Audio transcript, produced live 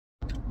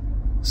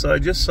So I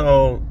just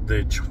saw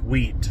the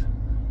tweet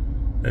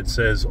that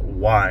says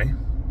why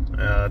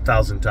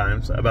 1,000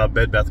 times about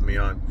Bed Bath &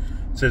 Beyond.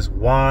 It says,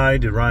 why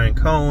did Ryan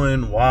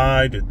Cohen,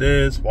 why did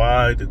this,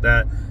 why did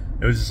that?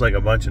 It was just like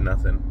a bunch of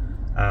nothing.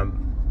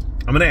 I'm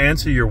going to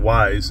answer your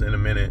whys in a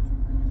minute,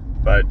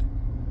 but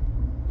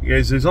you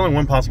guys, there's only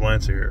one possible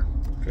answer here.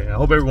 Okay, I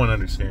hope everyone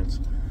understands.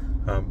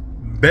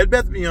 Bed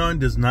Bath & Beyond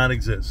does not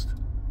exist.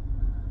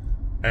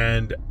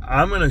 And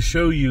I'm going to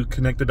show you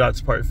Connect the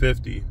Dots Part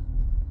 50.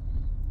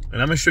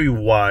 And I'm going to show you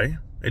why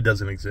it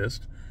doesn't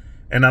exist.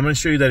 And I'm going to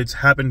show you that it's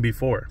happened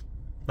before.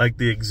 Like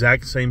the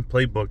exact same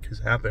playbook has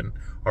happened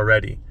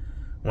already.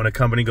 When a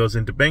company goes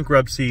into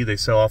bankruptcy, they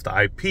sell off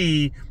the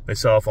IP, they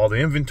sell off all the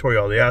inventory,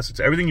 all the assets,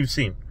 everything you've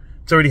seen.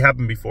 It's already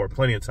happened before,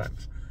 plenty of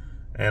times.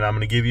 And I'm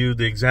going to give you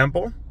the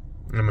example,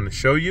 and I'm going to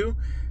show you,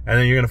 and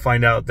then you're going to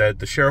find out that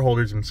the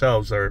shareholders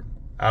themselves are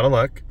out of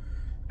luck,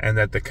 and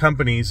that the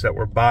companies that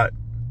were bought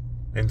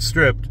and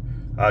stripped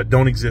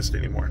don't exist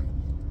anymore.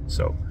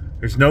 So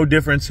there's no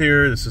difference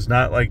here. This is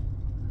not like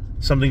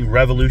something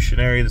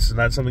revolutionary. This is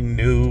not something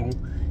new.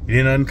 You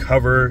didn't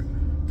uncover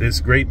this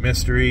great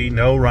mystery.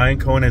 No, Ryan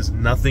Cohen has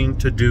nothing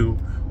to do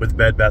with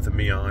Bed Bath &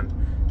 Beyond,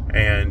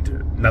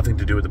 and nothing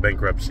to do with the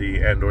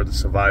bankruptcy and or the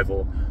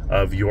survival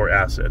of your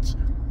assets.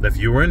 If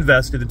you were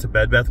invested into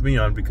Bed Bath &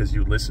 Beyond because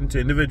you listen to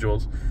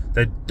individuals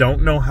that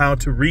don't know how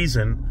to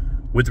reason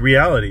with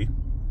reality,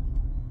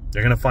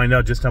 you're going to find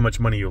out just how much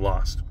money you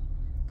lost,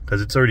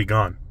 because it's already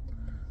gone.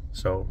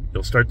 So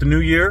you'll start the new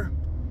year.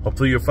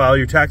 Hopefully you'll file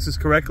your taxes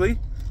correctly.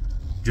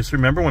 Just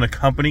remember, when a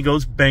company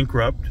goes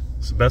bankrupt,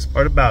 it's the best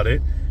part about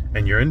it,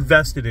 and you're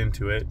invested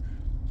into it,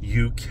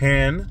 you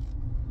can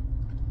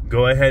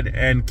go ahead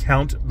and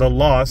count the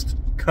loss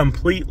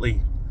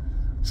completely.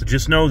 So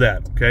just know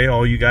that, okay?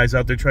 All you guys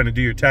out there trying to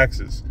do your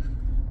taxes,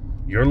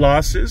 your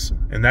losses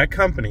in that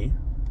company,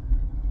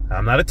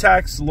 I'm not a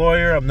tax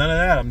lawyer, I'm none of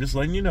that, I'm just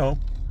letting you know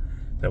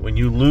that when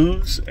you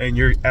lose and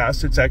your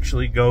assets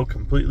actually go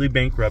completely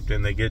bankrupt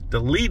and they get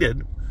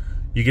deleted,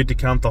 you get to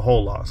count the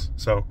whole loss.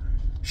 So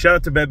shout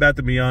out to Bed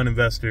Bath & Beyond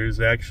investors.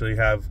 They actually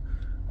have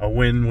a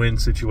win-win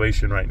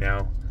situation right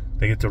now.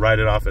 They get to write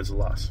it off as a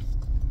loss.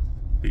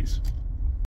 Peace.